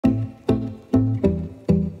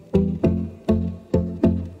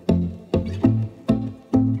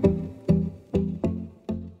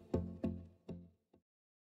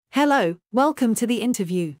Hello, welcome to the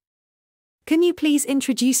interview. Can you please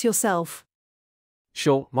introduce yourself?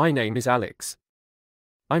 Sure, my name is Alex.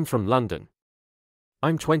 I'm from London.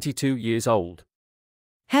 I'm 22 years old.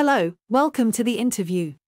 Hello, welcome to the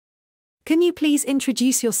interview. Can you please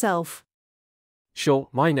introduce yourself? Sure,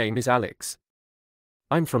 my name is Alex.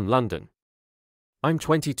 I'm from London. I'm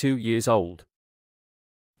 22 years old.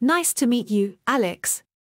 Nice to meet you, Alex.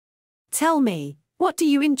 Tell me, what do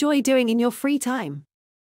you enjoy doing in your free time?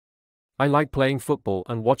 I like playing football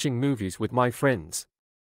and watching movies with my friends.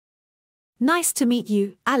 Nice to meet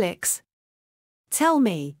you, Alex. Tell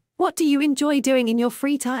me, what do you enjoy doing in your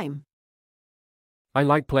free time? I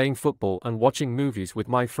like playing football and watching movies with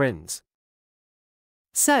my friends.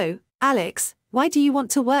 So, Alex, why do you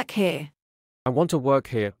want to work here? I want to work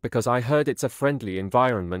here because I heard it's a friendly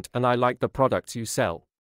environment and I like the products you sell.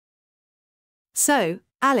 So,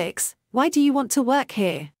 Alex, why do you want to work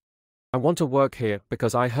here? I want to work here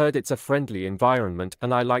because I heard it's a friendly environment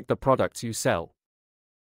and I like the products you sell.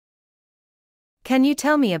 Can you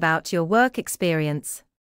tell me about your work experience?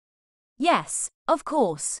 Yes, of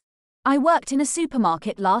course. I worked in a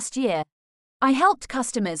supermarket last year. I helped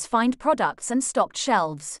customers find products and stocked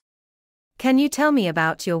shelves. Can you tell me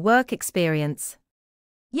about your work experience?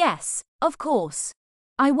 Yes, of course.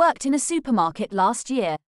 I worked in a supermarket last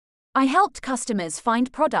year. I helped customers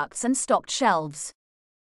find products and stocked shelves.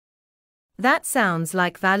 That sounds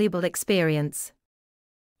like valuable experience.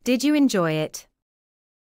 Did you enjoy it?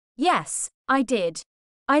 Yes, I did.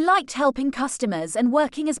 I liked helping customers and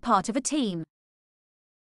working as part of a team.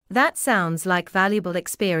 That sounds like valuable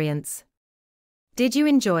experience. Did you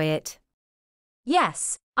enjoy it?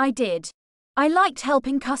 Yes, I did. I liked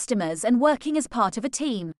helping customers and working as part of a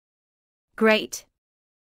team. Great.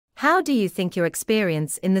 How do you think your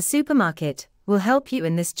experience in the supermarket will help you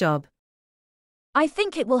in this job? I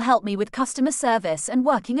think it will help me with customer service and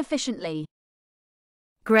working efficiently.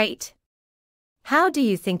 Great. How do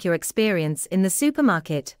you think your experience in the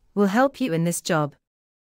supermarket will help you in this job?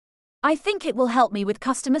 I think it will help me with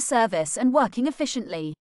customer service and working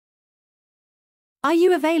efficiently. Are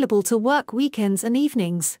you available to work weekends and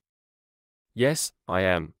evenings? Yes, I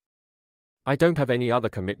am. I don't have any other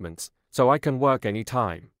commitments, so I can work any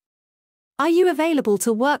time. Are you available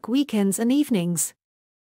to work weekends and evenings?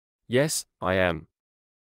 Yes, I am.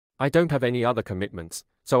 I don't have any other commitments,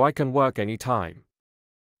 so I can work any time.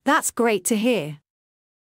 That's great to hear.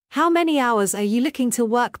 How many hours are you looking to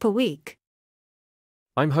work per week?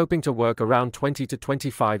 I'm hoping to work around 20 to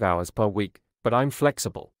 25 hours per week, but I'm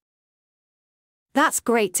flexible. That's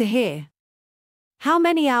great to hear. How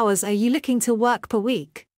many hours are you looking to work per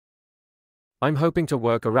week? I'm hoping to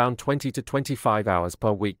work around 20 to 25 hours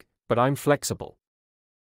per week, but I'm flexible.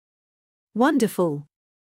 Wonderful.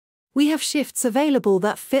 We have shifts available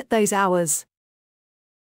that fit those hours.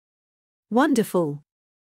 Wonderful.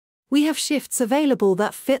 We have shifts available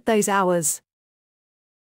that fit those hours.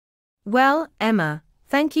 Well, Emma,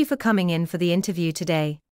 thank you for coming in for the interview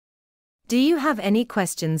today. Do you have any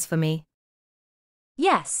questions for me?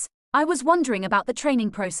 Yes, I was wondering about the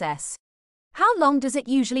training process. How long does it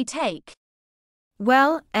usually take?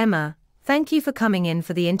 Well, Emma, thank you for coming in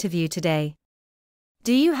for the interview today.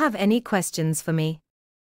 Do you have any questions for me?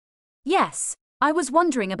 Yes, I was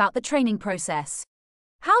wondering about the training process.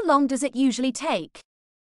 How long does it usually take?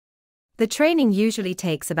 The training usually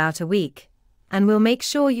takes about a week, and we'll make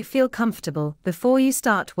sure you feel comfortable before you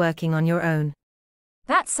start working on your own.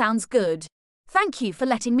 That sounds good. Thank you for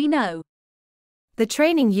letting me know. The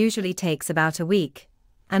training usually takes about a week,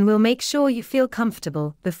 and we'll make sure you feel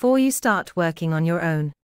comfortable before you start working on your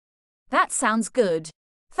own. That sounds good.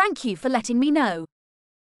 Thank you for letting me know.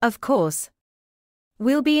 Of course.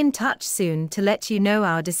 We'll be in touch soon to let you know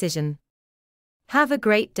our decision. Have a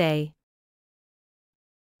great day.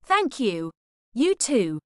 Thank you. You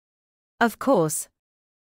too. Of course.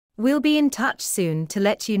 We'll be in touch soon to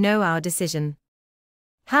let you know our decision.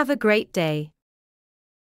 Have a great day.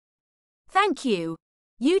 Thank you.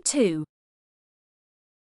 You too.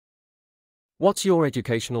 What's your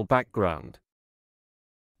educational background?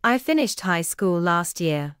 I finished high school last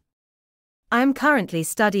year. I'm currently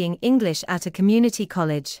studying English at a community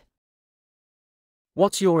college.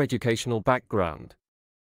 What's your educational background?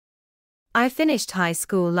 I finished high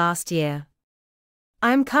school last year.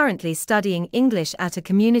 I'm currently studying English at a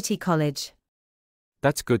community college.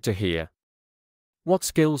 That's good to hear. What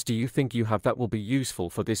skills do you think you have that will be useful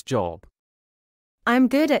for this job? I'm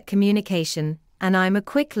good at communication, and I'm a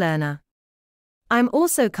quick learner. I'm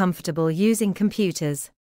also comfortable using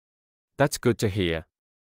computers. That's good to hear.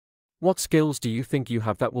 What skills do you think you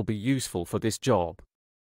have that will be useful for this job?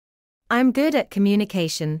 I'm good at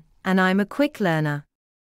communication, and I'm a quick learner.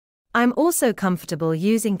 I'm also comfortable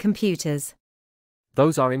using computers.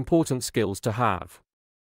 Those are important skills to have.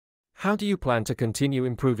 How do you plan to continue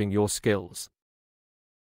improving your skills?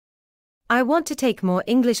 I want to take more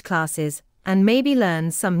English classes and maybe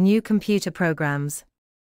learn some new computer programs.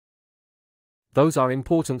 Those are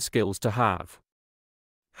important skills to have.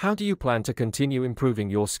 How do you plan to continue improving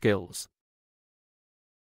your skills?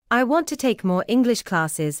 I want to take more English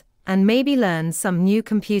classes and maybe learn some new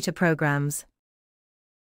computer programs.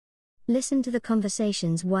 Listen to the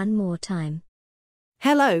conversations one more time.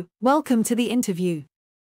 Hello, welcome to the interview.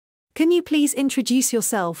 Can you please introduce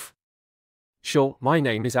yourself? Sure, my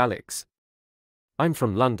name is Alex. I'm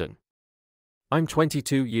from London. I'm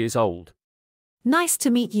 22 years old. Nice to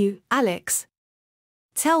meet you, Alex.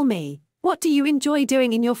 Tell me, what do you enjoy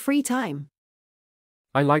doing in your free time?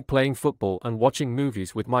 I like playing football and watching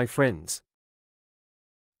movies with my friends.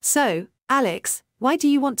 So, Alex, why do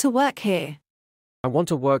you want to work here? I want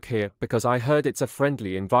to work here because I heard it's a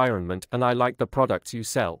friendly environment and I like the products you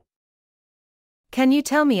sell. Can you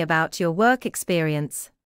tell me about your work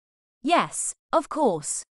experience? Yes, of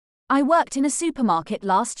course. I worked in a supermarket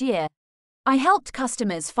last year. I helped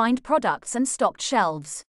customers find products and stocked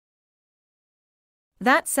shelves.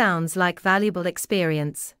 That sounds like valuable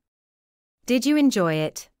experience. Did you enjoy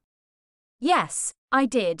it? Yes, I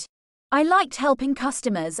did. I liked helping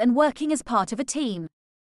customers and working as part of a team.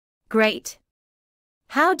 Great.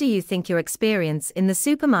 How do you think your experience in the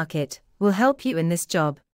supermarket will help you in this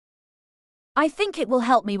job? I think it will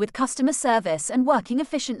help me with customer service and working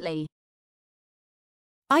efficiently.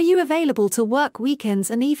 Are you available to work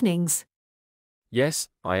weekends and evenings? Yes,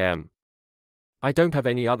 I am. I don't have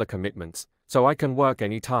any other commitments, so I can work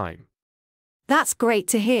any time. That's great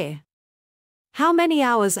to hear. How many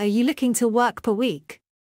hours are you looking to work per week?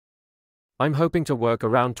 I'm hoping to work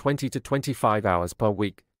around 20 to 25 hours per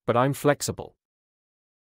week, but I'm flexible.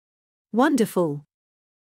 Wonderful.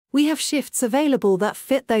 We have shifts available that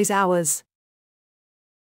fit those hours.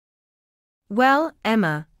 Well,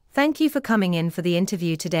 Emma, thank you for coming in for the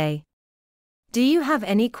interview today. Do you have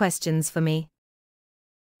any questions for me?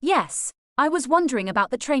 Yes, I was wondering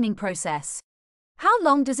about the training process. How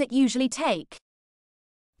long does it usually take?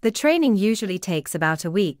 The training usually takes about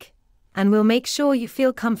a week, and we'll make sure you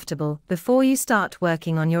feel comfortable before you start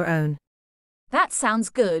working on your own. That sounds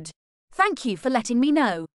good. Thank you for letting me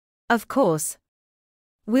know. Of course.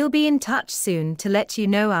 We'll be in touch soon to let you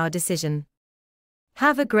know our decision.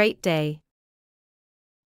 Have a great day.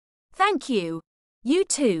 Thank you. You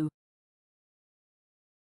too.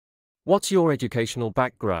 What's your educational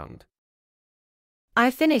background? I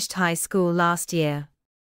finished high school last year.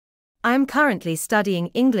 I'm currently studying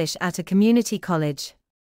English at a community college.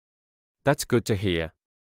 That's good to hear.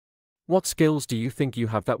 What skills do you think you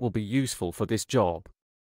have that will be useful for this job?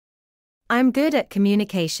 I'm good at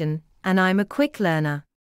communication, and I'm a quick learner.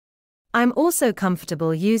 I'm also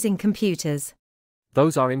comfortable using computers.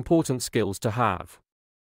 Those are important skills to have.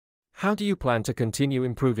 How do you plan to continue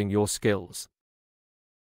improving your skills?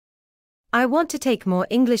 I want to take more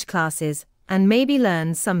English classes and maybe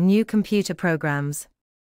learn some new computer programs.